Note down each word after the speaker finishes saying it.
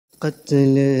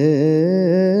قتل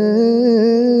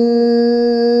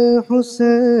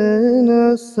حسين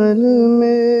السلم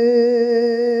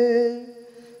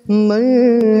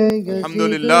الحمد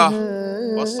لله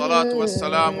والصلاة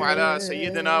والسلام على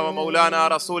سيدنا ومولانا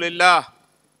رسول الله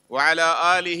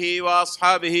وعلى آله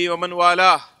وأصحابه ومن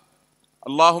والاه.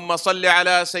 اللهم صل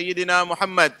على سيدنا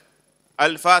محمد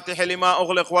الفاتح لما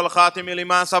أغلق والخاتم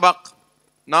لما سبق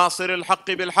ناصر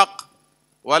الحق بالحق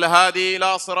والهادي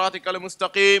إلى صراطك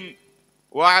المستقيم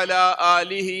وعلى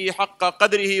آله حق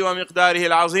قدره ومقداره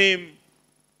العظيم.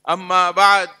 أما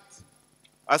بعد،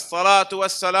 الصلاة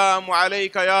والسلام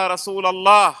عليك يا رسول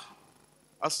الله،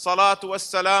 الصلاة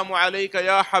والسلام عليك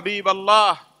يا حبيب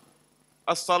الله،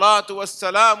 الصلاة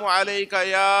والسلام عليك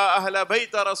يا أهل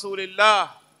بيت رسول الله،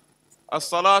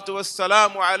 الصلاة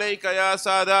والسلام عليك يا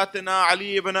ساداتنا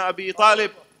علي بن أبي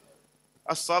طالب،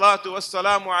 الصلاة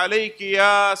والسلام عليك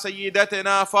يا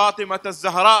سيدتنا فاطمة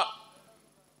الزهراء،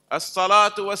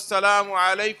 الصلاة والسلام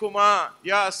عليكما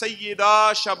يا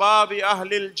سيدا شباب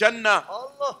أهل الجنة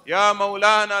يا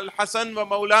مولانا الحسن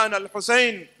ومولانا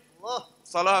الحسين.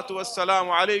 الصلاة والسلام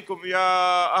عليكم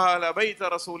يا أهل بيت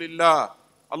رسول الله.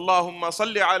 اللهم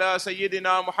صل على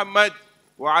سيدنا محمد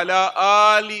وعلى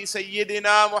آل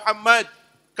سيدنا محمد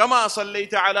كما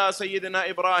صليت على سيدنا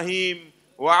إبراهيم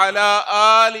وعلى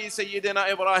آل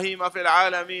سيدنا إبراهيم في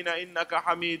العالمين إنك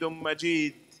حميد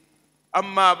مجيد.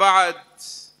 أما بعد,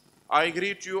 I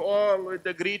greet you all with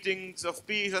the greetings of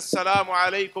peace. Assalamu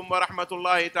alaikum wa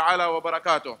rahmatullahi ta'ala wa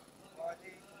barakatuh.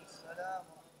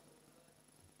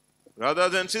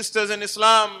 Brothers and sisters in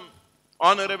Islam,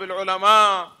 honorable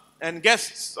ulama and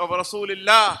guests of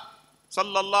Rasulullah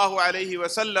sallallahu alayhi wa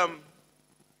sallam,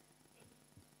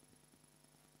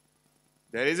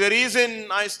 there is a reason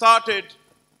I started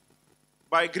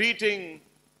by greeting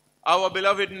our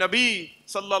beloved Nabi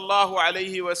sallallahu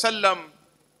alayhi wa sallam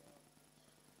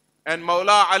and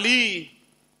Mawla Ali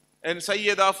and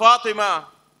Sayyida Fatima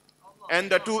and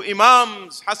the two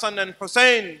Imams Hassan and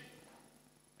Hussayn.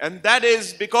 And that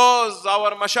is because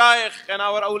our Mashayikh and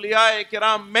our Awliya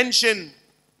Kiram mention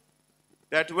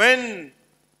that when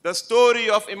the story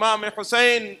of Imam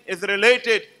Hussayn is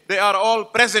related, they are all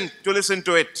present to listen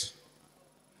to it.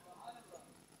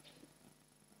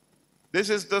 This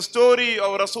is the story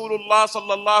of Rasulullah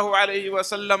sallallahu alayhi wa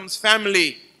sallam's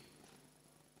family.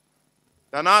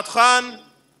 The Naat Khan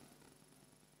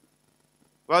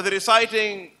was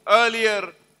reciting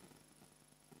earlier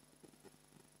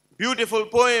beautiful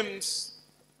poems,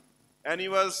 and he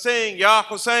was saying, Ya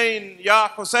Hussayn, Ya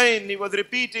Hussayn. He was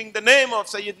repeating the name of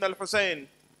Sayyidina al-Hussayn.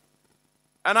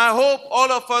 And I hope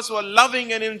all of us were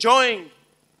loving and enjoying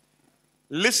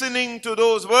listening to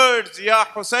those words, Ya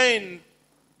Hussayn,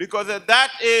 because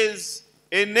that is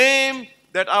a name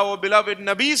that our beloved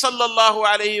Nabi sallallahu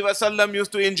alayhi wa sallam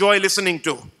used to enjoy listening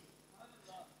to.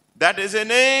 That is a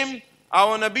name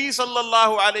our Nabi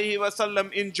sallallahu alayhi wa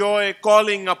sallam enjoy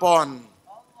calling upon.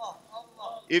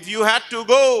 If you had to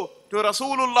go to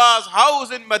Rasulullah's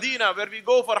house in Madina, where we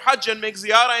go for Hajj and make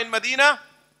ziyarah in Madina,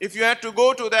 if you had to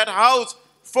go to that house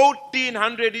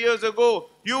 1400 years ago,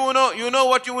 you know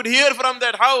what you would hear from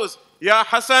that house. Ya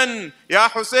Hassan, Ya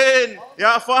Hussain,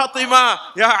 Ya Fatima,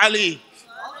 Ya Ali.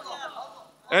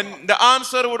 And the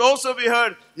answer would also be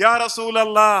heard, Ya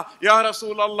Rasulallah, Ya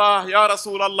Rasulallah, Ya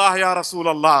Rasulallah, Ya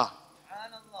Rasulallah.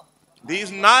 These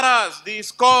naras,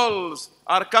 these calls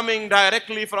are coming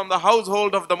directly from the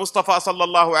household of the Mustafa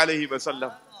sallallahu alayhi wa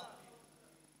sallam.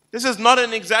 This is not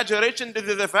an exaggeration, this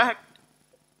is a fact.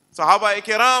 Sahaba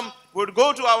Kiram would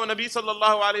go to our Nabi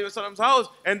sallallahu alayhi wa sallam's house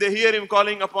and they hear him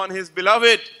calling upon his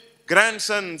beloved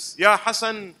grandsons, Ya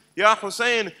Hassan, Ya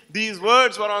Hussain. These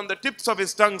words were on the tips of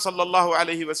his tongue sallallahu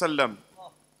alayhi wa sallam.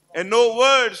 And no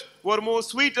words were more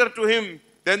sweeter to him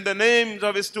than the names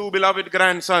of his two beloved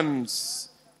grandsons.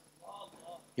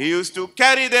 He used to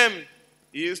carry them,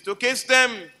 he used to kiss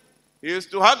them, he used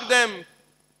to hug them.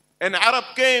 An Arab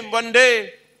came one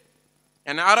day,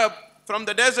 an Arab from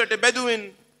the desert, a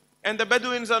Bedouin, and the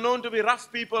Bedouins are known to be rough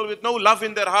people with no love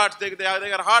in their hearts.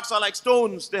 Their hearts are like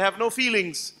stones, they have no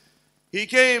feelings. He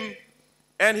came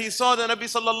and he saw the Nabi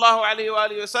sallallahu alayhi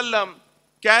wa sallam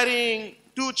carrying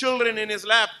two children in his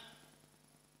lap,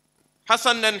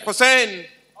 Hassan and Hussain.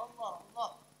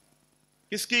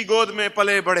 Kiski god mein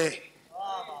pale bade?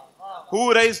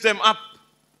 Who raised them up?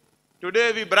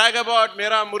 Today we brag about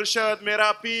Mera Murshad,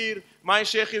 Mera Peer, my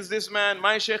Shaykh is this man,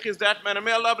 my Shaykh is that man. And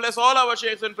may Allah bless all our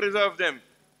Shaykhs and preserve them.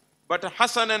 But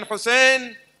Hassan and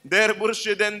Hussain, their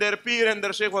Murshid and their Peer and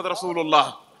their Shaykh was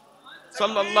Rasulullah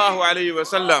sallallahu alayhi wa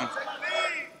sallam.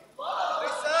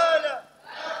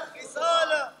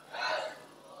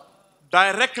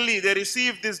 Directly, they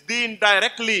received this deen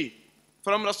directly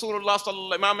from Rasulullah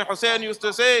sallallahu. Imam Hussayn used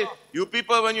to say, you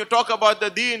people, when you talk about the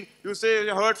deen, you say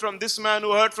you heard from this man,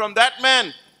 who heard from that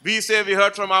man. We say we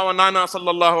heard from our Nana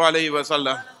sallallahu alayhi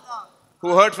wasallam,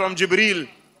 who heard from Jibreel.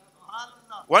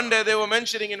 One day they were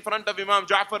mentioning in front of Imam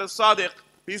Ja'far al-Sadiq,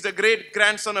 he's the great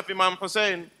grandson of Imam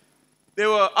Hussayn. They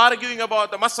were arguing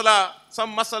about the masala,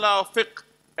 some masala of fiqh,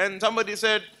 and somebody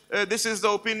said, this is the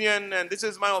opinion, and this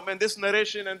is my opinion, this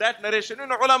narration and that narration. You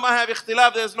know, ulama have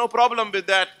ikhtilaf, there's no problem with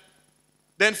that.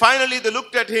 Then finally they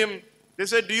looked at him, they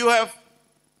said, do you have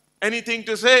anything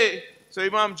to say? So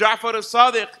Imam Ja'far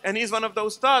al-Sadiq, and he's one of the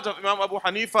ustads of Imam Abu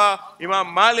Hanifa,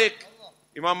 Imam Malik.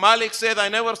 Imam Malik said, I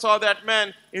never saw that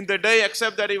man in the day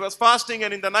except that he was fasting,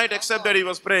 and in the night except that he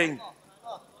was praying.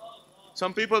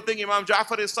 Some people think Imam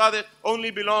Ja'far al-Sadiq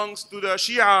only belongs to the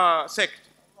Shia sect.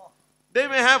 They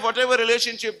may have whatever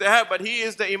relationship they have, but he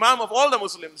is the Imam of all the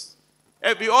Muslims.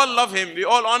 We all love him, we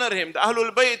all honor him. The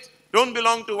Ahlulbayt don't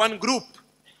belong to one group.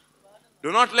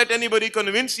 Do not let anybody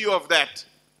convince you of that.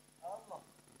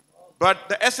 But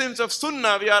the essence of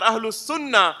Sunnah, we are Ahlul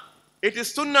Sunnah. It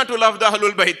is Sunnah to love the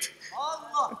Ahlulbayt.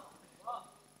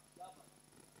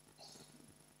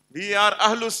 We are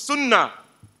Ahlul Sunnah.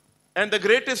 And the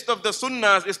greatest of the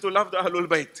Sunnahs is to love the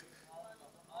Ahlulbayt.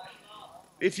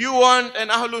 If you want an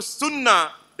Ahlul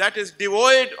Sunnah that is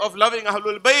devoid of loving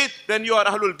Ahlulbayt, then you are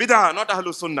Ahlul Bid'ah, not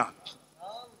Ahlul Sunnah.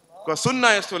 Because Sunnah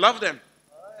is to love them.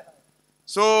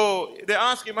 So they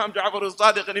ask Imam Ja'far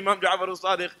al-Sadiq, and Imam Ja'far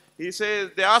al-Sadiq, he says,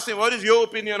 they ask him, what is your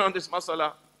opinion on this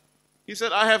masala? He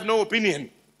said, I have no opinion.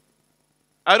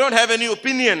 I don't have any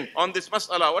opinion on this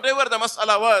masala. Whatever the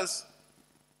masala was,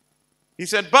 he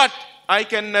said, but I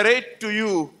can narrate to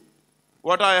you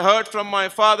what I heard from my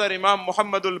father, Imam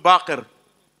Muhammadul Baqir,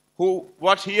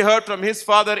 what he heard from his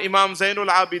father, Imam Zainul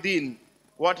Abidin,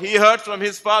 what he heard from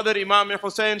his father, Imam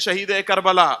Hussayn, Shaheed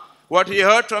Karbala, what he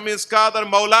heard from his father,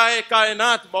 Mawla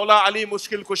Kainat, Mawla Ali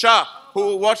Mushkil Kusha,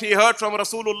 what he heard from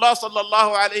Rasulullah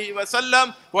sallallahu alayhi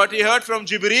wasallam, what he heard from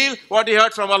Jibreel, what he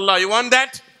heard from Allah. You want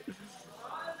that?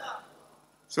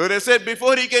 So they said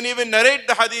before he can even narrate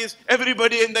the hadith,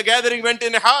 everybody in the gathering went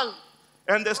in a hall,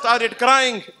 and they started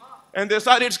crying, and they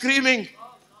started screaming.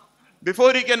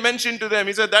 Before he can mention to them,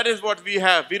 he said, that is what we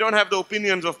have. We don't have the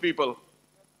opinions of people.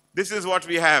 This is what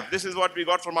we have. This is what we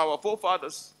got from our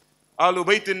forefathers.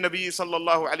 Ahlulbayt Nabi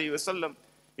sallallahu alayhi wasallam.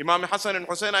 Imam Hassan and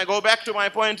Hussayn, I go back to my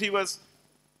point, he was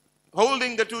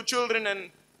holding the two children,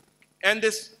 and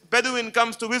this Bedouin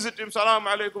comes to visit him, salam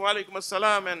alaikum, alaikum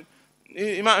assalam, and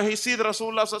he sees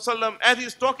Rasulullah sallallahu alayhi wasallam. As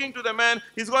he's talking to the man,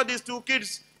 he's got these two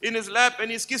kids in his lap, and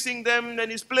he's kissing them,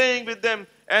 and he's playing with them,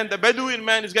 and the Bedouin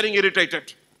man is getting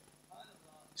irritated.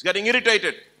 He's getting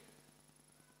irritated.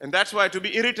 And that's why to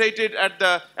be irritated at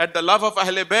the love of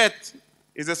Ahlul Bayt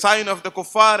is a sign of the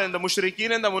kuffar and the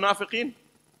mushrikeen and the munafiqeen.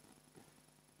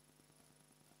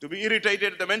 To be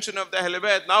irritated at the mention of the Ahlul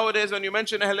Bayt. Nowadays when you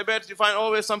mention Ahlul Bayt, you find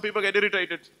always some people get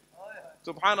irritated.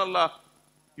 Subhanallah.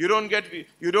 You don't get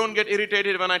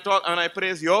irritated when I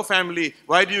praise your family.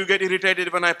 Why do you get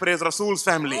irritated when I praise Rasul's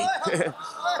family?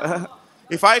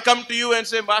 If I come to you and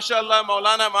say, MashaAllah,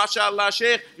 Maulana, MashaAllah,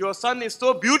 Shaykh, your son is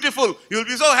so beautiful, you'll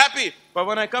be so happy. But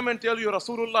when I come and tell you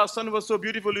Rasulullah's son was so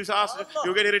beautiful, you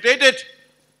get irritated.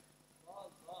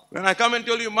 When I come and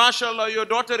tell you, MashaAllah, your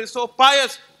daughter is so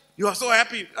pious, you are so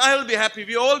happy. I'll be happy.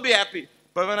 We all be happy.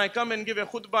 But when I come and give a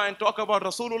khutbah and talk about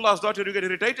Rasulullah's daughter, you get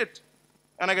irritated.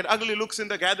 And I get ugly looks in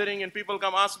the gathering, and people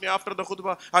come ask me after the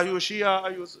khutbah, are you Shia?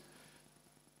 Are you...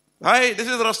 Hi, this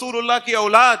is Rasulullah ki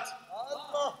awlad.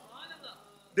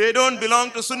 They don't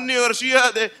belong to Sunni or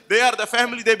Shia. They are the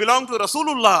family. They belong to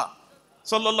Rasulullah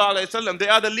sallallahu alaihi wasallam. They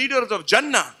are the leaders of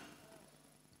Jannah.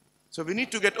 So we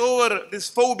need to get over this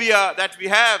phobia that we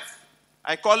have.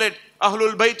 I call it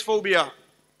Ahlulbayt phobia.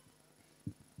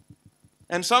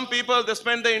 And some people, they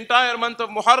spend the entire month of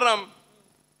Muharram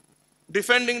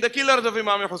defending the killers of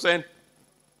Imam Hussayn.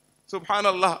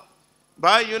 Subhanallah.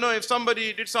 If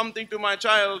somebody did something to my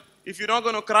child, if you're not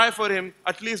going to cry for him,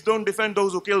 at least don't defend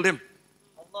those who killed him.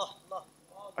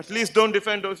 At least don't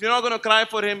defend those. If you're not going to cry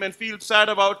for him and feel sad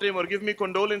about him or give me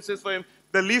condolences for him,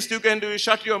 the least you can do is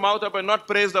shut your mouth up and not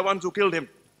praise the ones who killed him.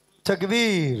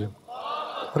 Takbir.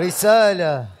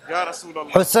 Risala. Ya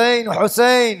Rasulullah. Hussayn,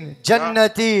 Hussayn.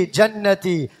 Jannati,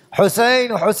 Jannati.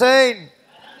 Hussayn, Hussayn.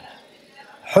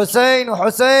 Hussayn,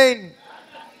 Hussayn.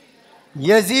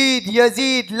 Yazid,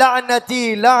 Yazid.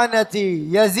 La'nati, La'nati.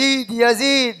 Yazid,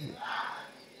 Yazid.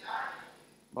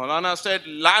 Maulana said,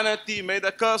 La'nati, may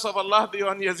the curse of Allah be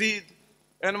on Yazid.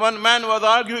 And one man was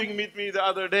arguing with me the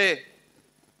other day.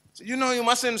 So, you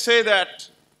mustn't say that.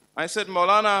 I said,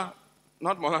 Maulana,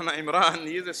 not Maulana Imran,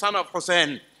 he is the son of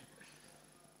Hussayn.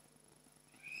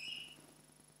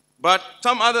 But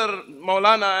some other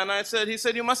Maulana, and I said, he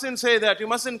said, you mustn't say that. You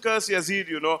mustn't curse Yazid,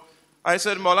 you know. I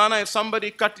said, Maulana, if somebody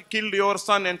killed your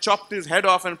son and chopped his head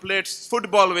off and played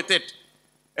football with it,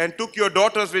 and took your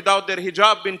daughters without their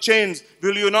hijab in chains,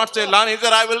 will you not say lana? He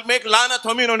said, I will make lana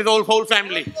thamin on his whole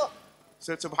family. I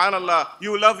said, Subhanallah,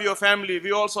 you love your family.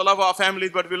 We also love our family,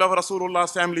 but we love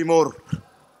Rasulullah's family more.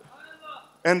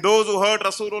 And those who hurt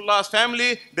Rasulullah's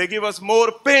family, they give us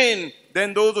more pain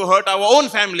than those who hurt our own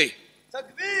family.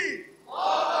 Takbir!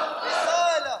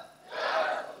 Risala!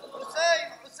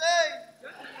 Hussayn, Hussayn!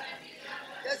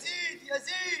 Yazid,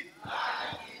 Yazid!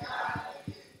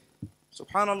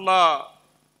 Subhanallah,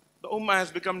 the Ummah has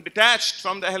become detached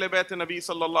from the Ahlul Bayt Nabi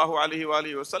sallallahu alayhi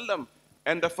wa sallam.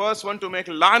 And the first one to make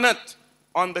lanat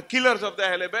on the killers of the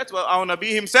Ahlul Bayt was our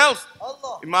Nabi himself.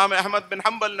 Allah. Imam Ahmad bin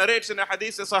Hanbal narrates in a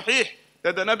hadith sahih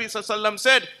that the Nabi sallallahu alayhi wa sallam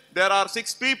said, there are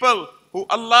 6 people who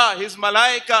Allah, His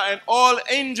malaika and all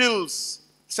angels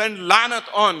send lanat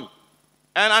on.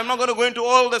 And I'm not going to go into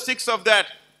all the 6 of that.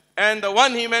 And the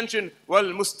one he mentioned, wal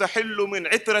mustahillu min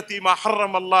itrati ma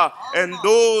harram Allah, and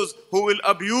those who will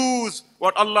abuse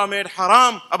what Allah made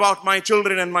haram about my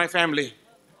children and my family.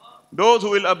 Those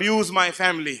who will abuse my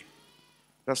family.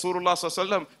 Rasulullah sallallahu alaihi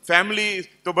wasallam, family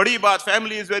to badi baat,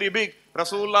 family is very big.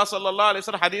 Rasulullah sallallahu alaihi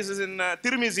wasallam, hadith is in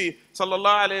Tirmizi,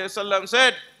 sallallahu alaihi wasallam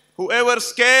said, whoever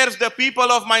scares the people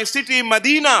of my city,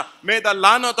 Madina, may the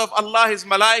lanat of Allah, His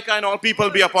malaika and all people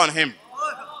be upon him.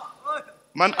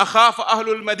 Man akhafa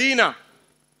Ahlul Madina.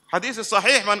 Hadith is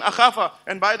sahih, man akhafa.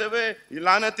 And by the way,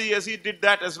 Lanati Yazid did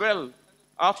that as well.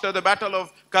 After the battle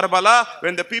of Karbala,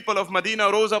 when the people of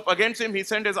Madina rose up against him, he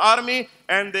sent his army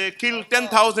and they killed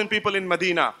 10,000 people in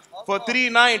Madina. For 3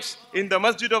 nights in the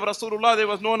masjid of Rasulullah, there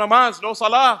was no namaz, no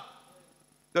salah.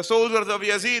 The soldiers of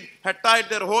Yazid had tied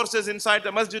their horses inside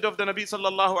the masjid of the Nabi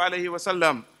sallallahu alayhi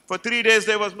wasallam. For 3 days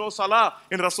there was no salah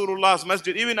in Rasulullah's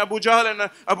masjid. Even Abu Jahl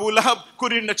and Abu Lahab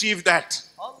couldn't achieve that.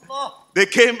 Allah. They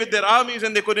came with their armies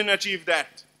and they couldn't achieve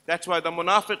that. That's why the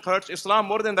munafiq hurts Islam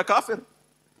more than the kafir.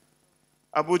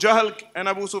 Abu Jahl and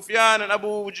Abu Sufyan and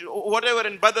whatever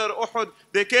in Badr, Uhud,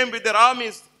 they came with their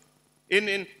armies.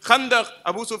 In Khandaq,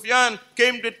 Abu Sufyan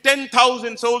came with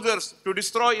 10,000 soldiers to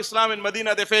destroy Islam in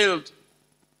Madina. They failed.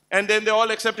 And then they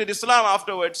all accepted Islam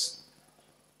afterwards.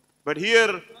 But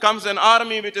here comes an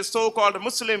army which is so-called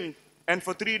Muslim, and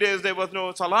for 3 days there was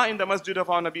no salah in the masjid of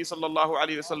our Nabi sallallahu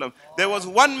alayhi wasallam. There was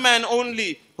one man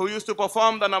only who used to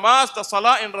perform the namaz, the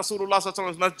salah in Rasulullah sallallahu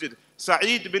alayhi wasallam's masjid,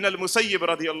 Sa'id bin al-Musayyib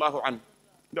radiyallahu anhu.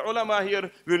 The ulama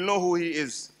here will know who he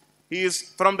is. He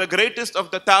is from the greatest of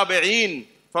the tabi'een,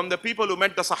 from the people who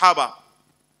met the Sahaba.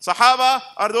 Sahaba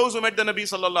are those who met the Nabi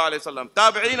sallallahu alayhi wasallam.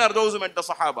 Tabi'een are those who met the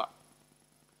Sahaba.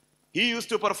 He used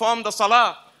to perform the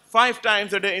salah 5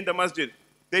 times a day in the masjid.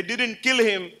 They didn't kill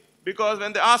him because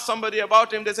when they asked somebody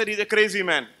about him, they said he's a crazy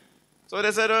man. So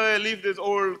they said, oh, leave this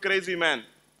old crazy man.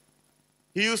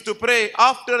 He used to pray.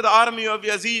 After the army of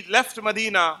Yazid left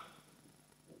Medina,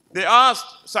 they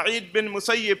asked Sa'id bin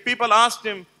Musayyib, people asked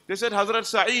him, they said, Hazrat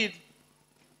Sa'id,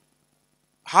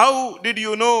 how did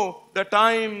you know the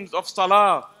times of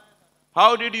salah?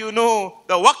 How did you know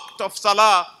the waqt of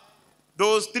salah?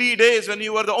 Those 3 days when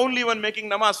you were the only one making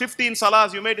namaz, 15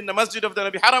 salahs you made in the masjid of the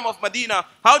Nabi Haram of Madina.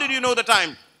 How did you know the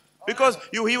time? Because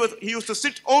he used to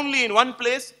sit only in one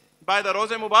place by the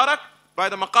Rawza Mubarak, by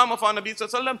the maqam of our Nabi sallallahu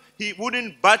alaihi wasallam. He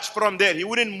wouldn't budge from there. He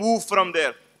wouldn't move from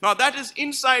there. Now that is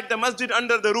inside the masjid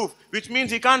under the roof, which means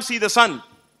he can't see the sun.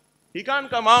 He can't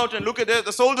come out and look at it.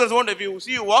 The soldiers won't. If you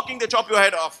see you walking, they chop your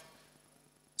head off.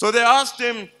 So they asked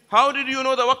him, how did you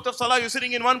know the waqt of salah? You're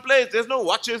sitting in one place. There's no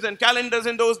watches and calendars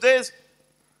in those days.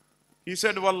 He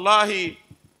said, Wallahi,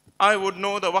 I would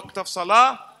know the waqt of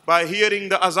salah by hearing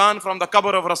the azan from the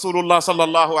qabr of Rasulullah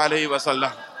sallallahu alayhi wa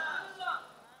sallam.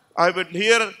 I would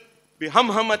hear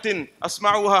bihamhamatin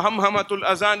asma'uha hamhamatul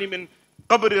azani min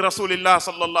qabri Rasulullah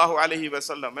sallallahu alayhi wa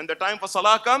sallam. When the time for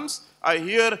salah comes, I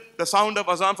hear the sound of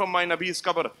azan from my Nabi's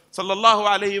qabr. Sallallahu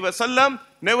alayhi wa sallam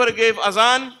never gave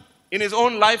azan in his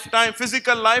own lifetime,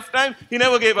 physical lifetime. He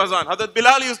never gave azan. Hazrat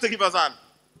Bilal used to give azan.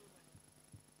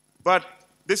 But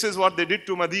this is what they did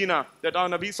to Madina, that our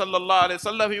Nabi sallallahu alayhi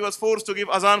wasallam, he was forced to give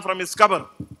azan from his qabr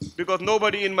because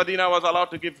nobody in Madina was allowed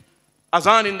to give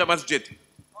azan in the masjid.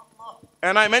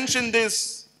 And I mentioned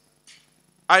this,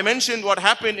 I mentioned what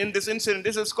happened in this incident.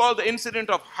 This is called the incident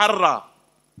of Harra.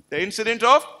 The incident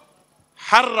of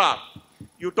Harra.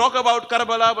 You talk about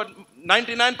Karbala, but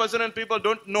 99% of people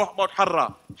don't know about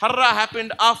Harra. Harra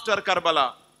happened after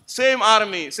Karbala. Same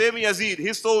army, same Yazid,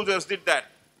 his soldiers did that.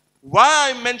 Why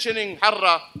I'm mentioning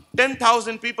Harra?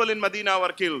 10,000 people in Medina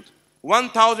were killed.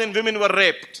 1,000 women were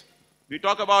raped. We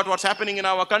talk about what's happening in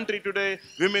our country today,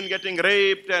 women getting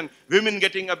raped and women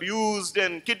getting abused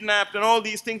and kidnapped and all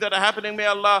these things that are happening. May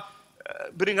Allah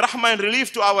bring rahmah and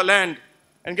relief to our land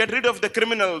and get rid of the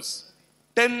criminals.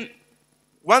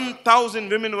 1,000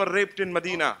 women were raped in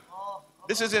Madina.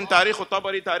 This is in Tariq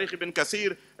al-Tabari, Tariq ibn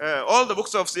Kasir. All the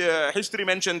books of history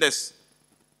mention this.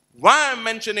 Why I'm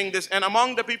mentioning this? And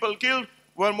among the people killed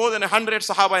were more than 100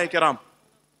 Sahaba-i-Kiram,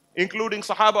 including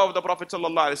Sahaba of the Prophet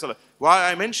ﷺ.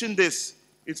 Why I mention this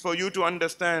is for you to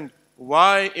understand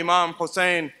why Imam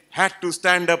Hussayn had to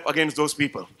stand up against those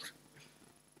people.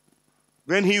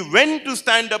 When he went to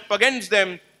stand up against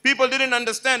them, people didn't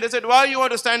understand. They said, why you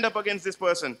want to stand up against this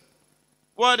person?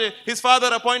 What? His father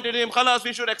appointed him, khalas,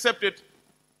 we should accept it.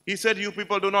 He said, you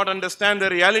people do not understand the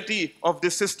reality of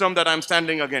this system that I'm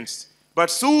standing against. But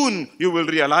soon you will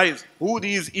realize who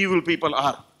these evil people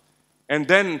are. And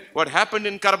then what happened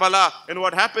in Karbala and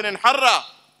what happened in Harra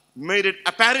made it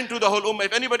apparent to the whole ummah.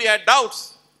 If anybody had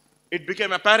doubts, it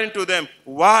became apparent to them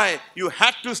why you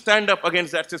had to stand up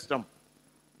against that system.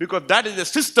 Because that is a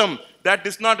system that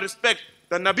does not respect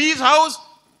the Nabi's house,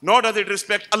 nor does it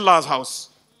respect Allah's house.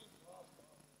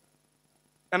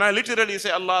 And I literally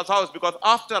say Allah's house because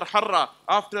after Harra,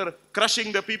 after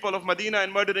crushing the people of Medina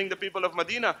and murdering the people of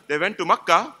Medina, they went to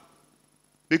Makkah.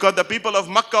 Because the people of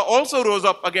Makkah also rose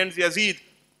up against Yazid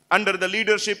under the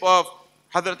leadership of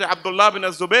Hazrat Abdullah bin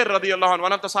Zubair radiallahu anhu,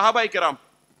 one of the Sahaba-i-Kiram.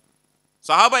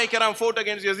 Sahaba-i-Kiram fought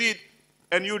against Yazid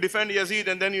and you defend Yazid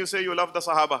and then you say you love the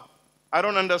Sahaba. I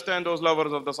don't understand those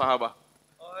lovers of the Sahaba.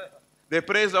 They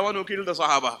praise the one who killed the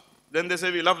Sahaba. Then they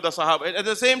say we love the Sahaba. At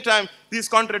the same time, these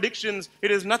contradictions, it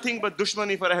is nothing but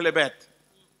dushmani for Ahlul Bayt.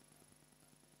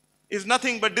 It's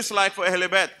nothing but dislike for Ahlul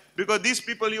Bayt. Because these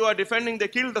people you are defending, they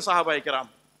killed the Sahaba-i-Kiram.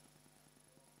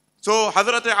 So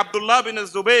Hazrat Abdullah bin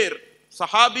Zubair,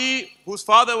 Sahabi, whose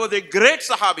father was a great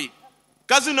Sahabi,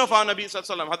 cousin of our Nabi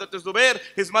Sallallahu Alaihi Wasallam, Hazrat Zubair,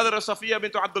 his mother was Safiya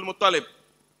bint Abdul Muttalib,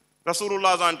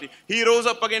 Rasulullah's auntie. He rose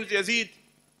up against Yazid,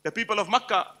 the people of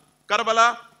Makkah,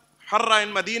 Karbala, Harra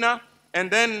in Madina, and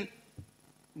then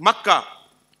Makkah.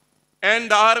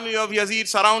 And the army of Yazid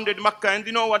surrounded Makkah. And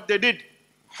you know what they did?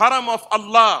 Haram of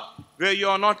Allah, where you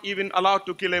are not even allowed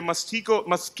to kill a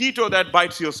mosquito that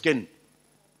bites your skin.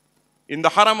 In the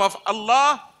haram of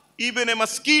Allah, even a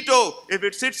mosquito, if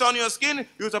it sits on your skin,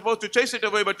 you're supposed to chase it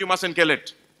away, but you mustn't kill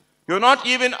it. You're not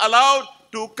even allowed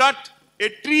to cut a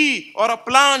tree or a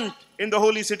plant in the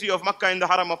holy city of Makkah in the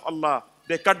haram of Allah.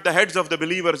 They cut the heads of the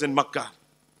believers in Makkah.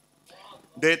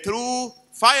 They threw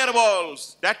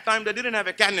fireballs. That time they didn't have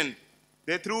a cannon.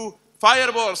 They threw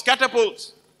fireballs,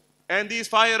 catapults. And these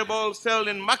fireballs fell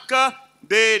in Makkah.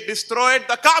 They destroyed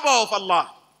the Kaaba of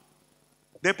Allah.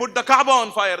 They put the Kaaba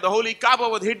on fire. The holy Kaaba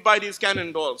was hit by these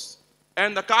cannonballs.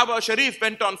 And the Kaaba Sharif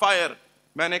went on fire.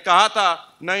 मैंने कहा था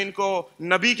न इनको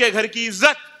नबी के घर की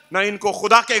इज्जत न इनको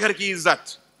खुदा के घर की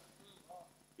इज्जत.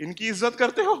 इनकी इज्जत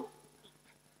करते हो?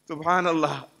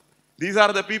 Subhanallah. These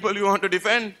are the people you want to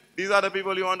defend. These are the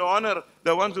people you want to honor.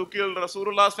 The ones who killed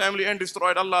Rasulullah's family and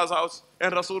destroyed Allah's house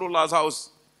and Rasulullah's house.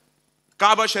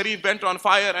 Kaaba Sharif went on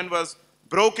fire and was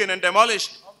broken and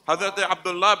demolished. Hazrat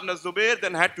Abdullah ibn Zubair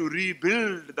then had to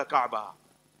rebuild the Kaaba.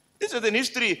 This is in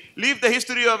history. Leave the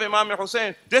history of Imam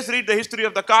Hussayn. Just read the history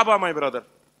of the Kaaba, my brother.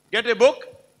 Get a book.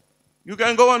 You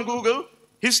can go on Google.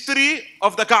 History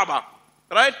of the Kaaba.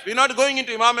 Right? We're not going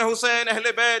into Imam Hussayn,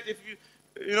 Ahlul Bayt.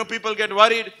 If people get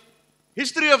worried.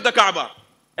 History of the Kaaba.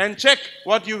 And check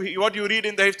what you read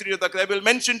in the history of the Kaaba. I will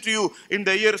mention to you in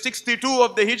the year 62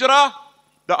 of the Hijrah,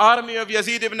 the army of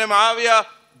Yazid ibn Muawiyah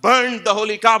burned the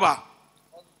holy Kaaba.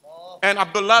 And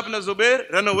Abdullah ibn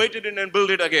Zubair renovated it and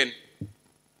built it again.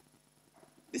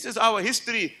 This is our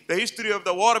history, the history of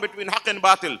the war between Haqq and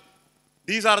Batil.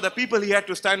 These are the people he had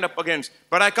to stand up against.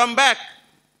 But I come back.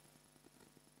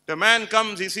 The man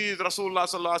comes, he sees Rasulullah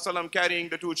sallallahu alaihi wasallam carrying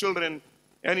the two children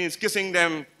and he's kissing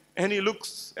them and he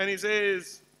looks and he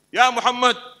says, Ya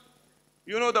Muhammad,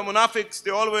 you know the munafiqs,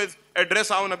 they always address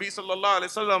our Nabi sallallahu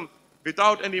alaihi wasallam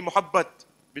without any muhabbat,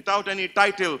 without any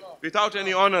title, without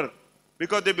any honor.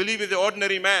 Because they believe he's an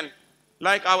ordinary man.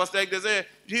 Like our Shaykh, they say,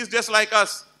 he's just like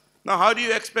us. Now how do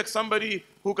you expect somebody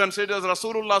who considers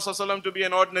Rasulullah ﷺ to be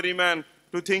an ordinary man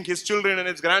to think his children and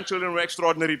his grandchildren were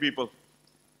extraordinary people?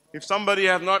 If somebody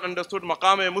has not understood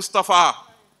Maqam Mustafa,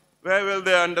 where will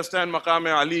they understand Maqam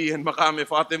Ali and Maqam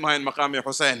Fatima and Maqam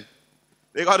Hussayn?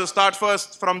 They got to start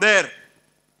first from there.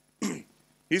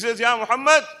 He says, Ya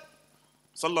Muhammad,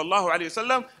 sallallahu alayhi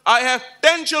wasallam, I have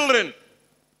 10 children.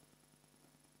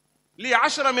 Li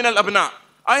ashra min al-abna.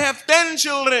 I have 10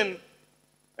 children.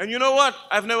 And you know what?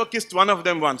 I've never kissed one of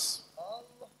them once.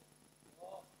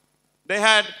 They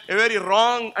had a very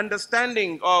wrong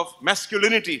understanding of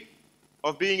masculinity.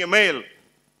 of being a male,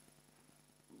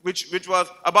 which was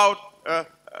about,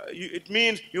 it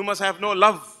means you must have no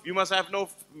love, you must have no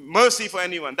mercy for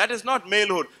anyone. That is not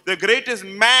malehood. The greatest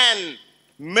man,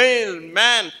 male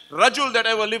man, Rajul that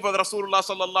ever lived was Rasulullah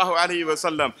sallallahu alaihi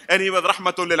wasallam, and he was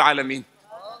rahmatul lil alameen.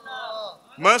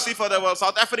 Mercy for the world.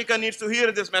 South Africa needs to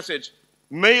hear this message.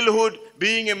 Malehood,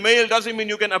 being a male, doesn't mean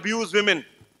you can abuse women,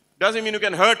 doesn't mean you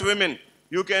can hurt women,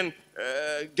 you can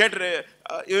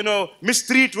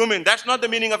mistreat women. That's not the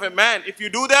meaning of a man. If you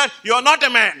do that, you're not a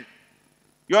man.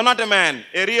 You're not a man.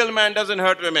 A real man doesn't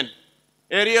hurt women.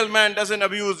 A real man doesn't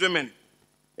abuse women.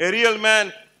 A real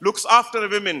man looks after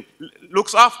women,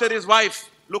 looks after his wife,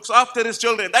 looks after his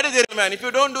children. That is a real man. If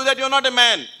you don't do that, you're not a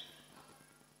man.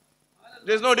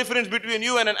 There's no difference between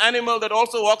you and an animal that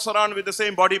also walks around with the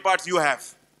same body parts you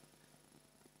have.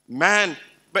 Man.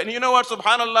 But you know what,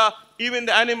 subhanallah, even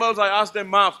the animals, I ask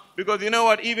them maaf, because you know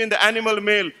what, even the animal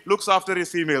male looks after his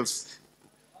females.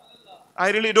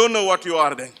 I really don't know what you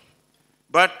are then.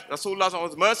 But Rasulullah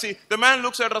was mercy. The man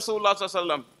looks at Rasulullah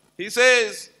sallallahu. He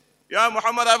says, Ya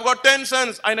Muhammad, I've got 10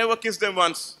 sons. I never kissed them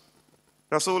once.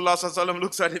 Rasulullah sallallahu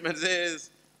looks at him and says,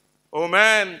 oh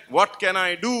man, what can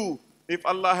I do if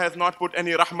Allah has not put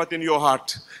any rahmat in your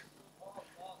heart?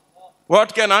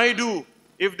 What can I do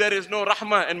if there is no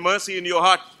rahmah and mercy in your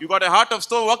heart? You got a heart of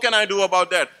stone, what can I do about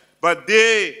that? But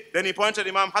then he points at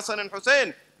Imam Hassan and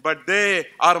Hussayn, but they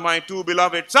are my two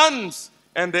beloved sons,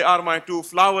 and they are my two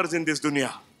flowers in this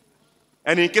dunya.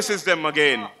 And he kisses them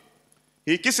again.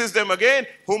 He kisses them again.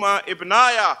 Huma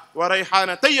ibnaya wa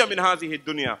rayhanatayya min hazihi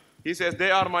dunya. He says,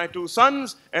 they are my two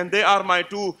sons, and they are my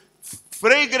two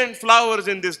fragrant flowers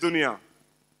in this dunya.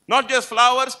 Not just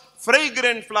flowers,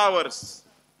 fragrant flowers.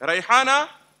 Rayhana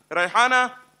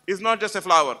is not just a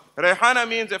flower. Rayhana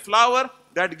means a flower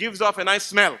that gives off a nice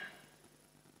smell.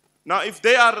 Now, if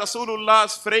they are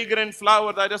Rasulullah's fragrant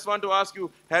flowers, I just want to ask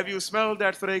you, have you smelled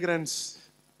that fragrance?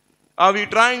 Are we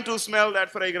trying to smell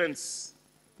that fragrance?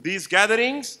 These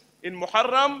gatherings in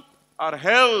Muharram are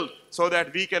held so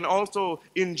that we can also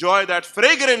enjoy that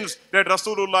fragrance that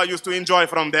Rasulullah used to enjoy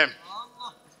from them.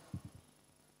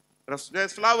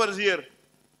 There's flowers here.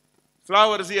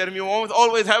 Flowers here. You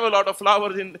always have a lot of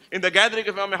flowers in the gathering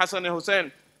of Imam Hassan and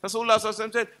Hussayn.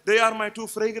 Rasulullah said, they are my two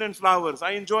fragrant flowers.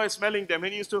 I enjoy smelling them.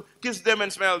 And he used to kiss them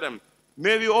and smell them.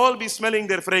 May we all be smelling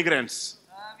their fragrance.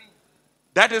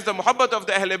 That is the muhabbat of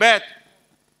the Ahlulbayt.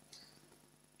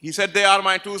 He said, they are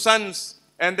my two sons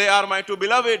and they are my two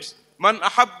beloveds. Man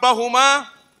ahabbahuma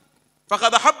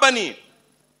faqad ahabbani.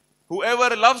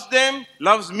 Whoever loves them,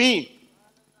 loves me.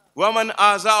 وَمَنْ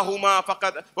آزَاهُمَا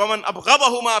فَقَدْ وَمَنْ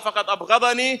أَبْغَضَهُمَا فَقَدْ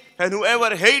أَبْغَضَنِي. And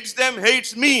whoever hates them,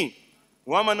 hates me.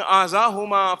 وَمَنْ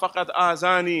آزَاهُمَا فَقَدْ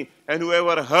آزَانِي. And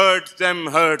whoever hurts them,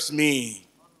 hurts me.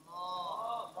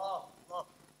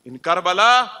 In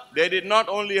Karbala, they did not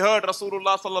only hurt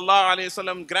Rasulullah sallallahu alayhi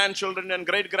wasallam grandchildren and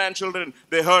great-grandchildren,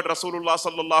 they hurt Rasulullah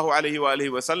sallallahu alayhi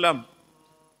wasallam.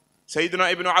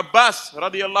 Sayyidina Ibn Abbas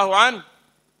radiyallahu an,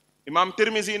 Imam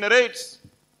Tirmizi narrates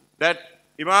that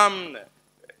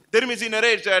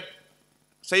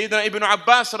Sayyidina Ibn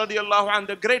Abbas radiyallahu an,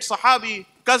 the great Sahabi,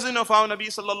 cousin of our Nabi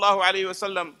sallallahu alayhi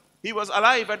wasallam, he was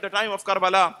alive at the time of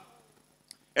Karbala.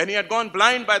 And he had gone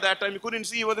blind by that time. He couldn't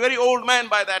see. He was a very old man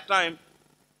by that time.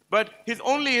 But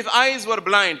only his eyes were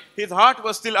blind. His heart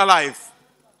was still alive.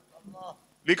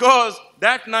 Because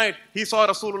that night he saw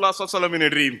Rasulullah sallallahu alaihi wasallam in a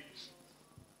dream.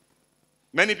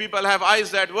 Many people have eyes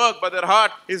that work, but their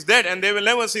heart is dead and they will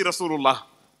never see Rasulullah.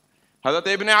 Hazrat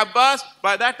Ibn Abbas,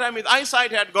 by that time his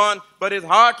eyesight had gone, but his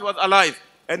heart was alive.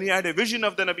 And he had a vision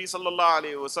of the Nabi sallallahu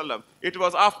alaihi wasallam. It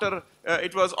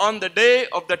was on the day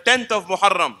of the 10th of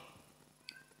Muharram.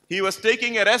 He was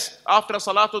taking a rest after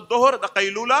Salatul Dhuhr, the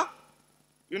Qaylula.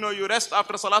 You know, you rest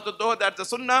after Salatul Dhuhr, that's the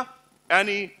Sunnah. And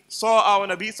he saw our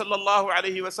Nabi sallallahu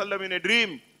alayhi wasallam in a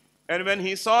dream. And when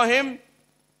he saw him,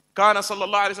 Kana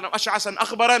sallallahu alayhi wasallam ash'asan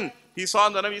akhbaran. He saw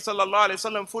the Nabi sallallahu alayhi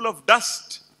wasallam full of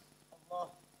dust.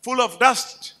 Full of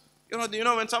dust. You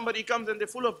know when somebody comes and they're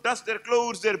full of dust, their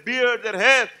clothes, their beard, their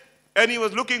hair. And he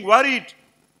was looking worried.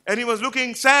 And he was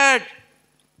looking sad.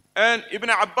 And Ibn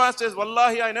Abbas says,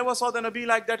 Wallahi, I never saw the Nabi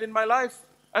like that in my life.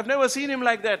 I've never seen him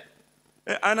like that.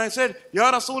 And I said,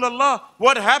 Ya Rasulullah,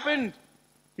 what happened?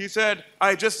 He said,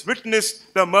 I just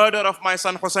witnessed the murder of my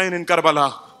son Hussayn in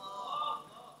Karbala.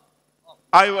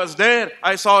 I was there,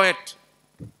 I saw it.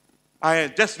 I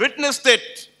just witnessed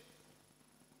it.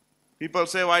 People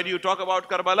say, why do you talk about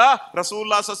Karbala?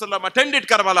 Rasulullah sallallahu alaihi wasallam attended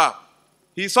Karbala.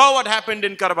 He saw what happened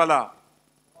in Karbala.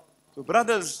 So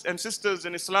brothers and sisters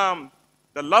in Islam,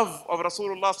 the love of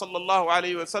Rasulullah sallallahu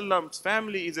alaihi wasallam's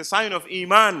family is a sign of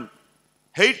Iman.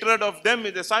 Hatred of them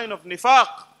is a sign of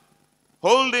nifaq.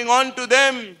 holding on to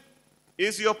them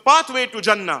is your pathway to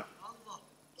Jannah.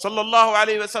 Sallallahu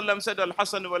alayhi wasallam said,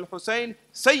 Al-Hasan wal-Hussayn,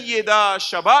 Sayyida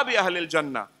Shababi Ahlil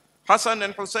Jannah. Hasan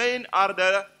and Hussayn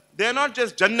they are not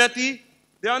just Jannati,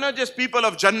 they are not just people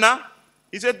of Jannah.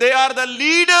 He said, they are the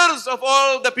leaders of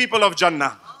all the people of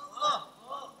Jannah.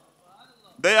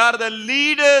 They are the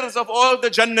leaders of all the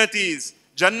Jannatis.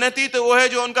 Jannati to wo hai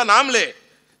jo unka naam le.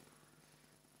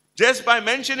 Just by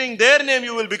mentioning their name,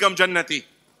 you will become Jannati.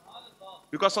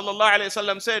 Because Sallallahu Alaihi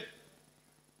Wasallam said,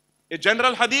 a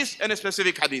general hadith and a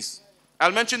specific hadith.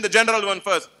 I'll mention the general one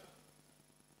first.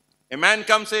 A man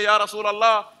comes say, Ya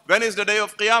Rasulullah, when is the day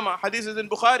of Qiyamah? Hadith is in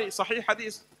Bukhari, Sahih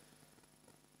hadith.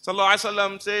 Sallallahu Alaihi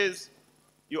Wasallam says,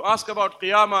 you ask about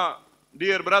Qiyamah,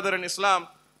 dear brother in Islam,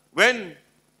 when?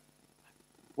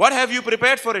 What have you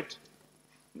prepared for it?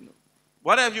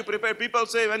 What have you prepared? People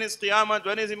say, when is Qiyamah?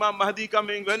 When is Imam Mahdi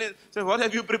coming? Say, what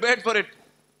have you prepared for it?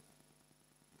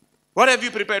 What have you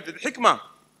prepared with hikmah?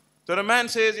 So the man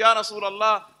says, Ya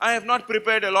Rasulullah, I have not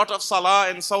prepared a lot of salah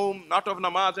and saum, not of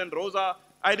namaz and roza.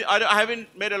 I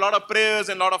haven't made a lot of prayers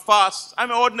and a lot of fasts. I'm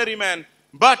an ordinary man.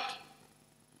 But,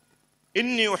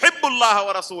 inni uhibbullah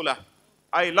wa rasulah.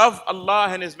 I love Allah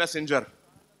and His Messenger.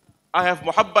 I have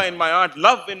muhabba in my heart,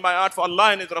 love in my heart for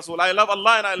Allah and His Rasul. I love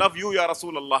Allah and I love you, Ya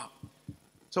Rasulullah.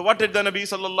 So what did the Nabi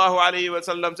sallallahu alayhi wa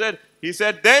sallam said? He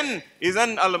said, then,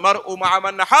 izan al-mar'u ma'a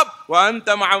man nahab wa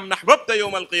anta ma'a man nahbabta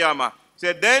yawm al-qiyamah. He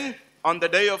said, then, on the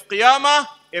day of Qiyamah,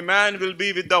 a man will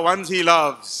be with the ones he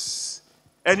loves.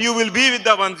 And you will be with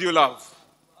the ones you love.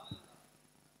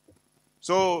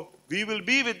 So, we will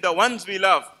be with the ones we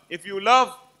love. If you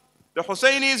love the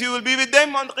Hussaynis, you will be with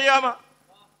them on Qiyamah.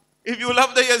 If you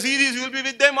love the Yazidis, you will be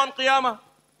with them on Qiyamah.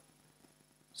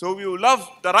 So you love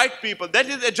the right people. That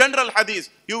is a general hadith.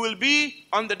 You will be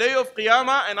on the day of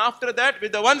Qiyamah and after that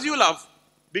with the ones you love.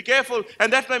 Be careful.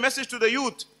 And that's my message to the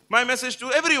youth. My message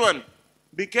to everyone.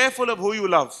 Be careful of who you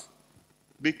love.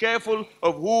 Be careful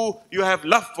of who you have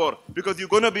love for. Because you're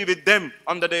going to be with them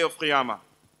on the day of Qiyamah.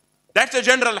 That's a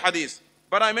general hadith.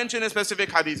 But I mention a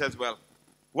specific hadith as well.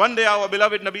 One day our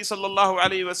beloved Nabi sallallahu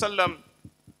alayhi wa sallam,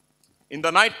 in the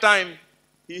night time,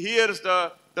 he hears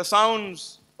the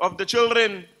sounds of the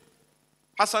children,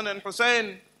 Hassan and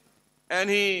Hussayn, and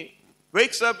he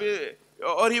wakes up,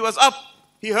 or he was up,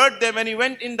 he heard them and he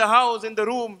went in the house, in the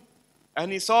room,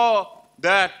 and he saw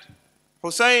that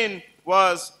Hussayn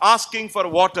was asking for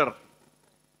water.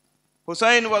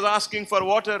 Hussayn was asking for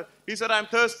water. He said, I'm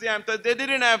thirsty, I'm thirsty. They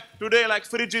didn't have today like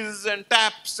fridges and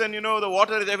taps and the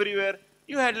water is everywhere.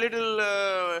 You had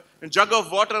little jug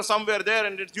of water somewhere there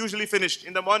and it's usually finished.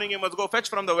 In the morning you must go fetch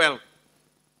from the well.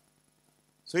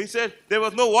 So he said, there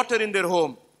was no water in their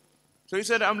home. So he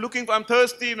said, I'm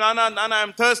thirsty, Nana,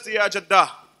 I'm thirsty, Ya Jaddah.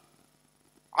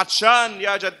 Atshan,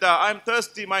 Ya Jaddah, I'm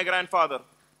thirsty, my grandfather.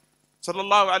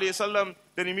 Sallallahu alayhi wasallam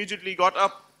then immediately got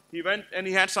up. He went and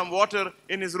he had some water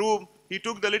in his room. He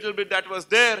took the little bit that was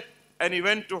there and he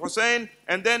went to Hussayn.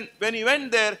 And then when he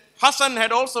went there, Hassan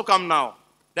had also come now.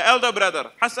 The elder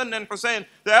brother, Hassan and Hussayn,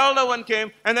 the elder one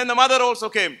came, and then the mother also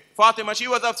came. Fatima, she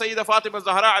was of Sayyida Fatima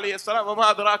Zahra alayhi salam.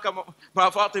 وَمَا أَدْرَاكَ مَا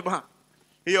فَاطِمَةٌ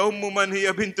هِيَ أُمُّ مَنْ هِيَ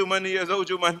بِنْتُ مَنْ هِيَ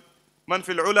زَوْجُ مَنْ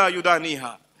فِي الْعُلَى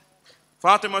يُدَانِيهَا.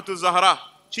 Fatima to Zahra.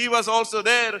 She was also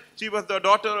there. She was the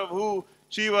daughter of who?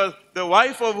 She was the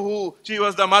wife of who? She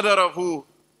was the mother of who?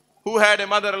 Who had a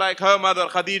mother like her mother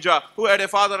Khadija? Who had a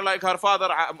father like her father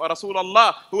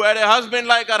Rasulullah? Who had a husband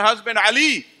like her husband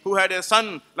Ali? Who had a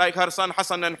son like her son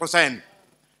Hassan and Hussayn?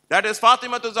 That is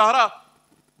Fatima to Zahra.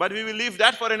 But we will leave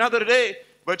that for another day.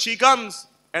 But she comes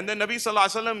and then Nabi Sallallahu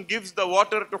Alaihi Wasallam gives the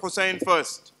water to Hussayn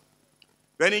first.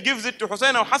 When he gives it to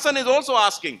Hussayn, now Hassan is also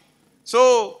asking.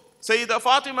 So Sayyida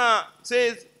Fatima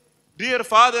says, dear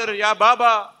father, ya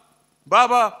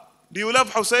Baba, do you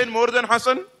love Hussayn more than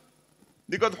Hassan?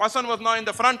 Because Hassan was now in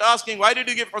the front asking, why did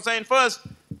you give Hussayn first?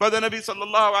 But the Nabi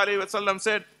sallallahu alayhi wasallam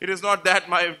said, it is not that,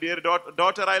 my dear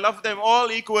daughter, I love them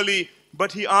all equally.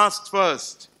 But he asked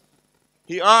first.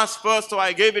 He asked first, so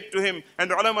I gave it to him. And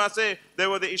the ulama say, there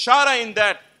was the ishara in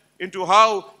that, into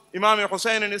how Imam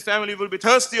Hussayn and his family will be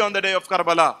thirsty on the day of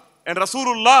Karbala. And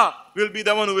Rasulullah will be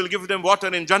the one who will give them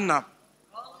water in Jannah.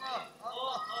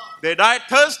 They died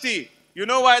thirsty. You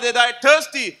know why they died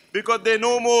thirsty? Because they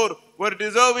no more were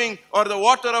deserving, or the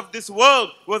water of this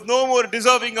world was no more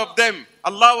deserving of them.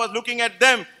 Allah was looking at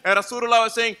them and Rasulullah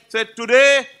was saying,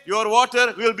 today your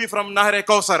water will be from Nahr-e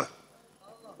Kawsar.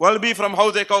 Will be from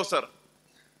Hawz-e Kawsar.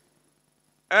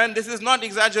 And this is not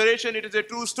exaggeration, it is a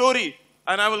true story.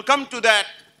 And I will come to that.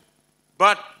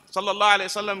 But Sallallahu Alaihi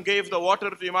Wasallam gave the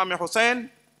water to Imam Hussayn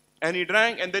and he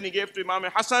drank, and then he gave to Imam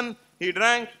Hassan, he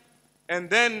drank, and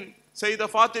then Sayyida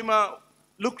Fatima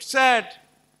looked sad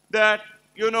that,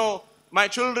 my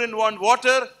children want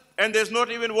water and there's not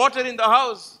even water in the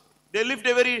house. They lived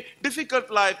a very difficult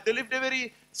life. They lived a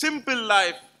very simple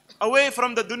life, away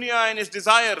from the dunya and its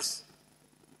desires.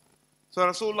 So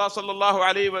Rasulullah sallallahu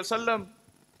alayhi wasallam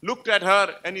looked at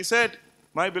her and he said,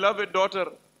 my beloved daughter,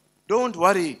 don't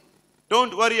worry.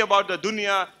 Don't worry about the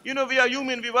dunya. We are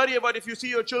human. We worry about if you see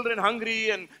your children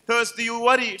hungry and thirsty, you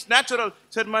worry. It's natural. He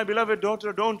said, my beloved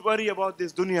daughter, don't worry about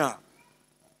this dunya.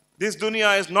 This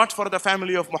dunya is not for the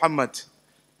family of Muhammad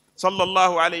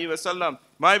sallallahu alayhi wasallam.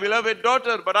 My beloved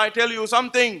daughter, but I tell you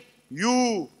something.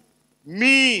 You,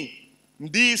 me,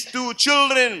 these two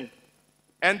children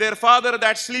and their father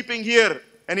that's sleeping here.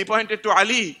 And he pointed to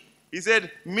Ali. He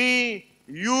said, me,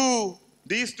 you,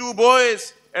 these two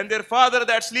boys and their father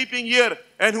that's sleeping here,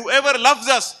 and whoever loves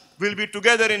us will be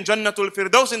together in Jannatul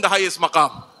Firdaus in the highest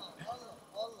maqam.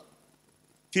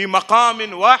 Fi maqamin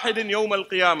wahidin yawm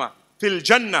al-qiyamah. Fil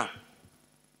Jannah.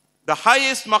 The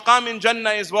highest maqam in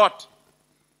Jannah is what?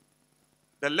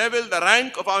 The level, the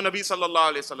rank of our Nabi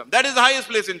sallallahu alayhi wasallam. That is the highest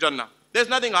place in Jannah. There's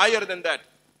nothing higher than that.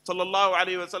 Sallallahu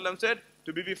alayhi wasallam said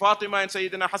to Bibi Fatima and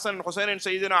Sayyidina Hassan and Hussayn and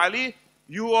Sayyidina Ali,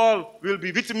 you all will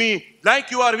be with me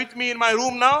like you are with me in my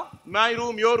room now. My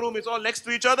room, your room is all next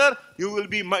to each other. You will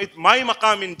be my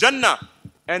maqam in Jannah.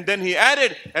 And then he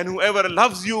added, and whoever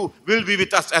loves you will be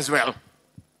with us as well.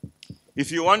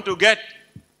 If you want to get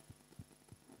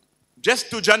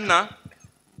just to Jannah,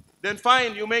 then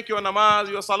fine, you make your namaz,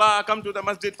 your salah, come to the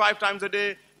masjid 5 times a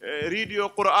day, read your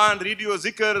Quran, read your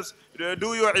zikrs,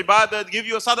 do your ibadat, give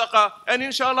your sadaqah, and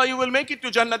inshallah you will make it to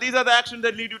Jannah. These are the actions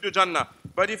that lead you to Jannah.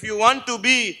 But if you want to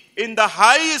be in the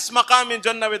highest maqam in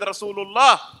Jannah with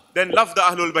Rasulullah, then love the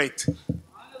Ahlulbayt.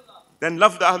 Then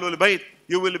love the Ahlulbayt,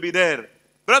 you will be there.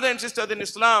 Brother and sister in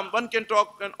Islam, one can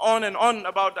talk and on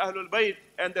about the Ahlulbayt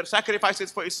and their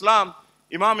sacrifices for Islam.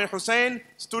 Imam and Hussayn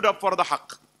stood up for the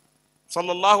haqq.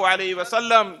 Sallallahu alayhi wa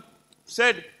sallam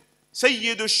said,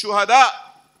 Sayyidu shuhada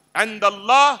and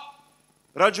Allah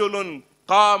rajulun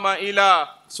qama ila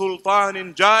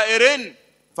sultanin jairin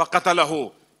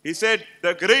faqatalahu. He said,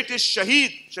 the greatest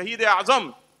shaheed,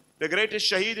 Shaheed-e-Azam, the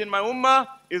greatest shaheed in my ummah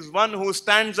is one who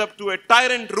stands up to a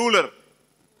tyrant ruler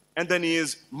and then he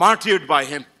is martyred by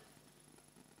him.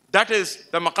 That is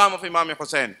the maqam of Imam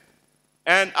Hussayn.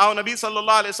 And our Nabi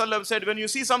sallallahu alayhi wa sallam said, when you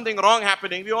see something wrong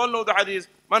happening, we all know the hadith,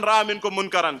 man ra'a minkum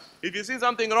munkaran. If you see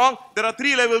something wrong, there are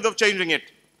 3 levels of changing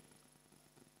it.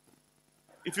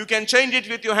 If you can change it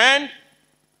with your hand,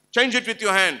 change it with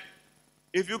your hand.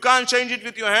 If you can't change it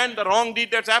with your hand, the wrong deed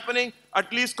that's happening,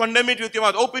 at least condemn it with your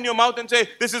mouth. Open your mouth and say,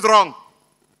 this is wrong.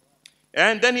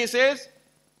 And then he says,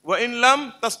 وَإِن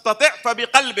لَمْ تَسْتَطِعْ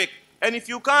فَبِقَلْبِكَ. And if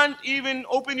you can't even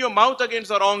open your mouth against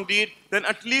the wrong deed, then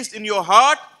at least in your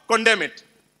heart, condemn it.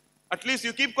 At least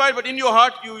you keep quiet, but in your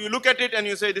heart, you look at it and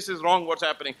you say, this is wrong, what's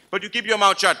happening. But you keep your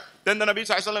mouth shut. Then the Nabi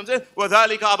sallallahu alayhi wa sallam says,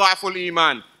 وَذَلِكَ أَضَعْفُ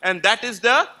الْإِيمَانِ. And that is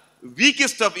the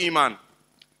weakest of Iman.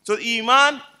 So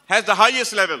Iman has the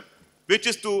highest level, which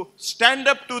is to stand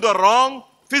up to the wrong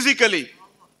physically.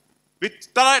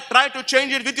 Try to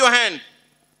change it with your hand.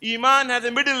 Iman has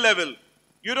a middle level.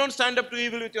 You don't stand up to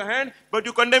evil with your hand, but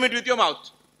you condemn it with your mouth.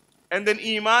 And then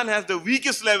Iman has the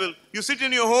weakest level. You sit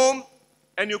in your home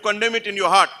and you condemn it in your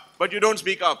heart, but you don't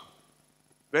speak up.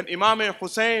 When Imam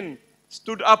Hussayn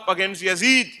stood up against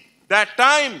Yazid, that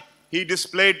time he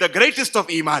displayed the greatest of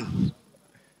Iman.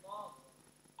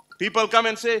 People come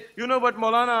and say, but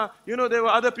Maulana, there were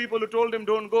other people who told him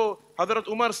don't go. Hazrat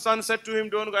Umar's son said to him,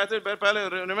 don't go. I said,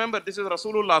 remember, this is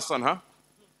Rasulullah's son, huh?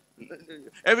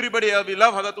 Everybody, we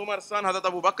love Hazrat Umar's son, Hazrat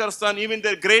Abu Bakr's son, even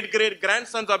their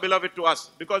great-great-grandsons are beloved to us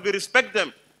because we respect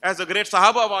them as a great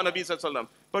Sahaba of our Nabi sallallahu alaihi wasallam.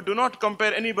 But do not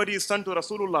compare anybody's son to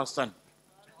Rasulullah's son.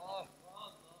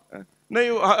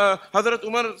 Hazrat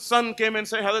Umar's son came and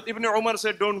said, Hazrat Ibn Umar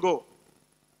said, don't go.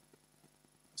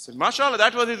 I said, mashallah,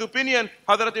 that was his opinion.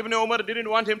 Hazrat Ibn Umar didn't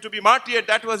want him to be martyred.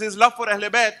 That was his love for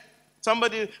Ahlul Bayt.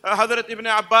 Hazrat Ibn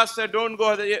Abbas said, don't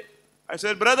go. I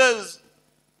said, brothers,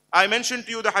 I mentioned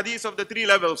to you the hadith of the 3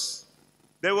 levels.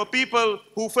 There were people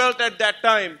who felt at that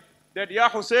time that, Ya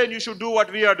Hussayn, you should do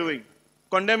what we are doing.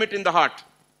 Condemn it in the heart.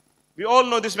 We all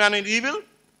know this man is evil.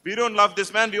 We don't love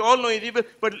this man. We all know he's evil,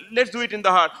 but let's do it in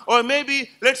the heart. Or maybe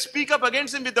let's speak up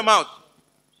against him with the mouth.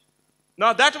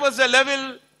 Now that was the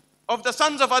level of the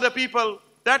sons of other people.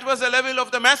 That was the level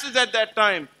of the masses at that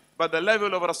time. But the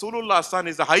level of Rasulullah's son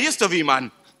is the highest of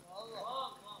Iman.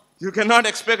 You cannot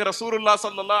expect Rasulullah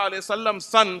sallallahu alayhi wasallam's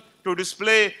son to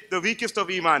display the weakest of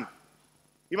Iman.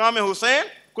 Imam Hussayn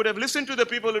could have listened to the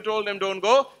people who told him don't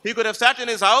go. He could have sat in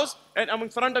his house and in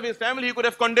front of his family he could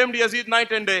have condemned Yazid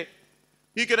night and day.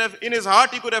 He could have, in his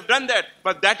heart he could have done that.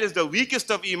 But that is the weakest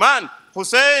of Iman.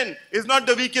 Hussayn is not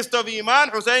the weakest of Iman.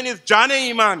 Hussayn is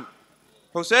Jane Iman.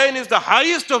 Hussayn is the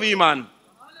highest of Iman.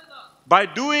 By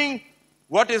doing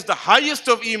what is the highest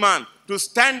of Iman, to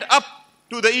stand up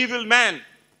to the evil man,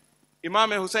 Imam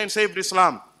Hussayn saved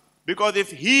Islam. Because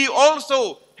if he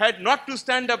also had not to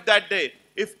stand up that day,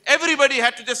 if everybody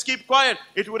had to just keep quiet,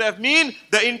 it would have mean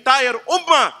the entire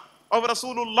ummah of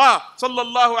Rasulullah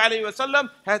sallallahu alaihi wasallam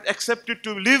has accepted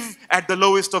to live at the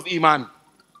lowest of Iman.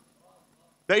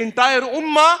 The entire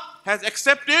ummah has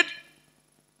accepted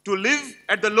to live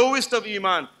at the lowest of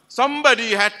Iman.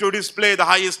 Somebody had to display the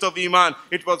highest of Iman.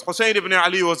 It was Hussayn ibn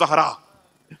Ali wa Zahra.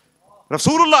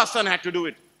 Rasulullah's son had to do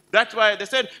it. That's why they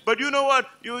said, but you know what?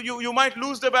 You might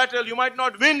lose the battle. You might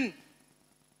not win.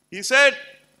 He said,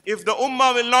 if the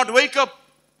ummah will not wake up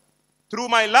through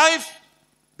my life,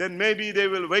 then maybe they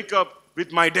will wake up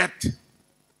with my death.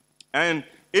 And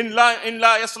in la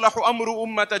yaslahu amru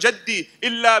ummata jaddi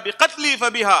illa biqatli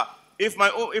fabiha. If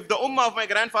the ummah of my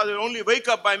grandfather will only wake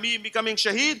up by me becoming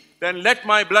shaheed, then let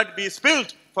my blood be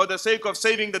spilled for the sake of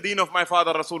saving the deen of my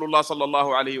father Rasulullah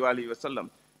sallallahu alaihi wasallam.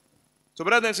 So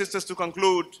brothers and sisters, to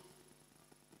conclude,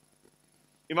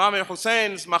 Imam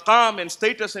Hussayn's maqam and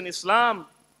status in Islam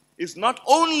is not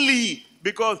only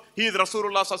because he is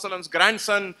Rasulullah sallallahu alaihi wasallam's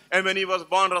grandson, and when he was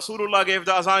born, Rasulullah gave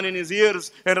the azan in his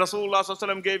ears, and Rasulullah sallallahu alaihi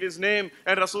wasallam gave his name,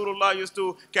 and Rasulullah used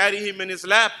to carry him in his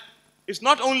lap. It's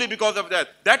not only because of that.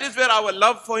 That is where our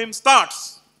love for him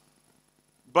starts.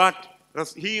 But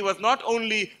he was not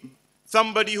only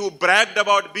somebody who bragged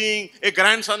about being a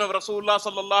grandson of Rasulullah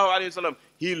sallallahu alaihi wasallam.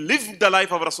 He lived the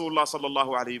life of Rasulullah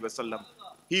sallallahu alaihi wasallam.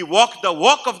 He walked the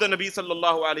walk of the Nabi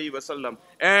sallallahu alaihi wasallam.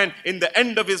 And in the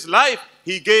end of his life,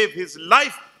 he gave his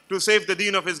life to save the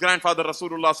deen of his grandfather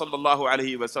Rasulullah sallallahu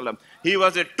alaihi wasallam. He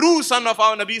was a true son of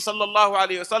our Nabi sallallahu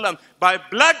alaihi wasallam by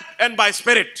blood and by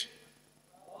spirit.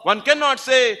 One cannot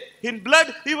say in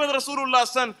blood he was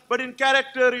Rasulullah's son, but in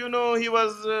character, he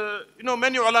was,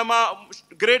 many ulama,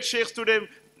 great sheikhs today,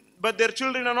 but their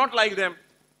children are not like them.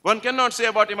 One cannot say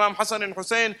about Imam Hassan and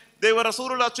Hussayn, they were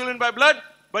Rasulullah's children by blood,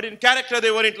 but in character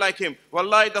they weren't like him.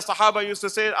 Wallahi, the Sahaba used to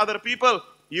say to other people,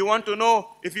 if you want to know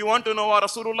how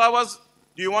Rasulullah was,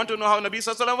 do you want to know how Nabi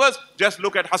Sallallahu Alaihi Wasallam was? Just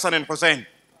look at Hassan and Hussayn.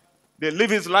 They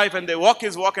live his life and they walk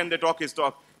his walk and they talk his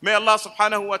talk. May Allah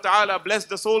subhanahu wa ta'ala bless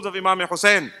the souls of Imam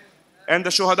Hussayn and the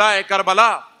Shuhada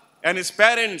Karbala and his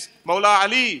parents, Mawla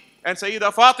Ali and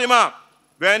Sayyida Fatima.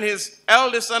 When his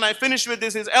eldest son, I finish with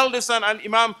this, his eldest son, and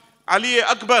Imam Ali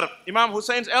Akbar, Imam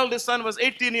Hussayn's eldest son, was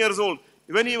 18 years old.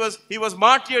 When he was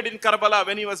martyred in Karbala,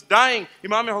 when he was dying,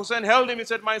 Imam Hussayn held him. He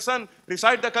said, my son,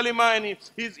 recite the kalima. And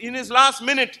he's in his last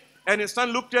minute. And his son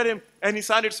looked at him and he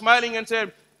started smiling and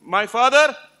said, my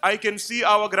father, I can see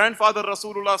our grandfather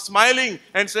Rasulullah smiling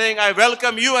and saying, I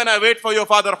welcome you and I wait for your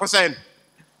father Hussayn.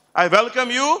 I welcome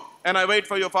you and I wait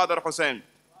for your father Hussayn.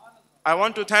 I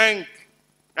want to thank,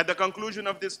 at the conclusion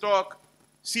of this talk,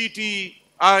 CTIEC,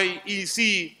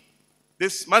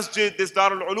 this masjid, this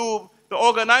Darul Ulum, the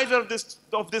organizer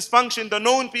of this function, the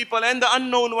known people and the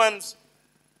unknown ones,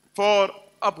 for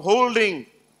upholding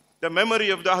the memory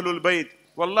of the Ahlulbayt.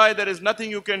 Wallahi, there is nothing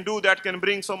you can do that can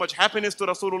bring so much happiness to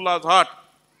Rasulullah's heart,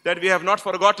 that we have not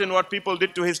forgotten what people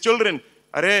did to his children.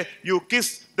 Arey, you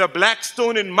kissed the black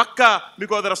stone in Makkah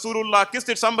because Rasulullah kissed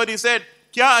it. Somebody said,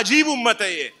 Kya ajeeb ummat hai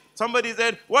ye? Somebody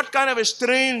said, what kind of a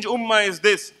strange ummah is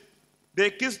this? They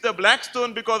kissed the black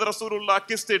stone because Rasulullah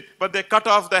kissed it, but they cut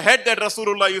off the head that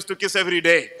Rasulullah used to kiss every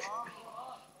day.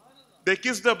 They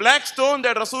kissed the black stone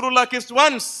that Rasulullah kissed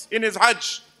once in his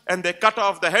Hajj, and they cut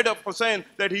off the head of Hussayn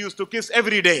that he used to kiss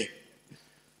every day.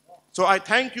 So I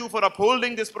thank you for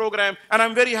upholding this program, and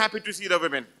I'm very happy to see the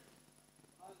women.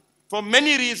 For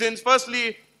many reasons.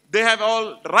 Firstly, they have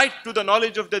all right to the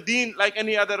knowledge of the deen like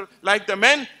any other, like the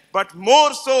men, but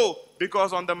more so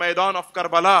because on the Maidan of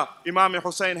Karbala, Imam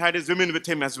Hussayn had his women with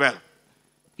him as well.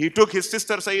 He took his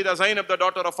sister Sayyida Zainab, the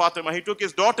daughter of Fatima. He took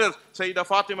his daughters, Sayyida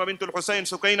Fatima bint al-Hussayn,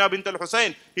 Sukaina bint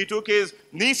al-Hussayn. He took his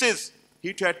nieces.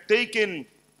 He had taken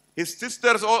his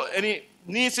sisters, any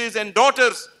nieces and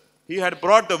daughters. He had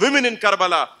brought the women in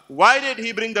Karbala. Why did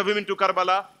he bring the women to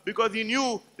Karbala? Because he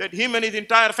knew that him and his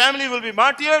entire family will be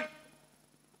martyred,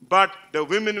 but the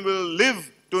women will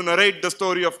live to narrate the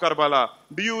story of Karbala.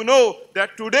 Do you know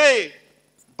that today,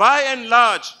 by and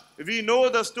large, we know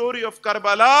the story of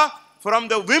Karbala from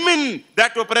the women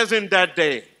that were present that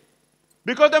day?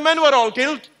 Because the men were all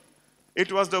killed.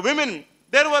 It was the women.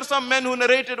 There were some men who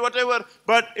narrated whatever,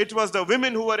 but it was the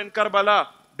women who were in Karbala.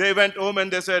 They went home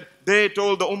and they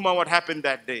told the ummah what happened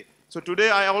that day. So today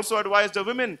I also advise the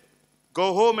women,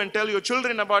 go home and tell your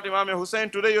children about Imam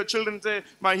Hussayn. Today your children say,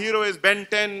 my hero is Ben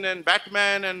 10 and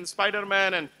Batman and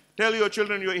Spider-Man, and Tell your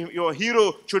children your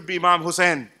hero should be Imam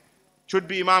Hussayn, should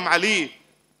be Imam Ali,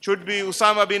 should be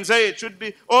Usama bin Zayd, should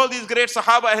be all these great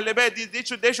Sahaba,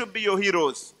 Ahlulbayt. They should be your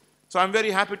heroes. So I'm very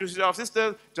happy to see our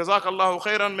sisters. Jazakallahu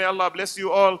khairan. May Allah bless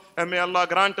you all, and may Allah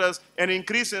grant us an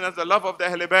increase in us the love of the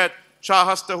Ahlulbayt. Shah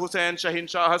hasta Hussayn, Shahin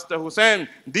Shah hasta Hussayn,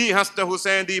 Di hasta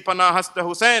Hussayn, Di Pana hasta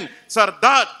Hussayn,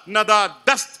 Sardad Nada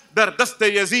Dast Dar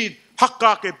Daste Yazid,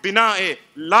 Haqqa ke Binae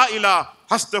La Ilah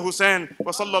hasta Hussayn,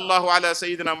 wa sallallahu ala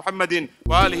Sayyidina Muhammadin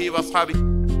wa alihi wa ashabihi.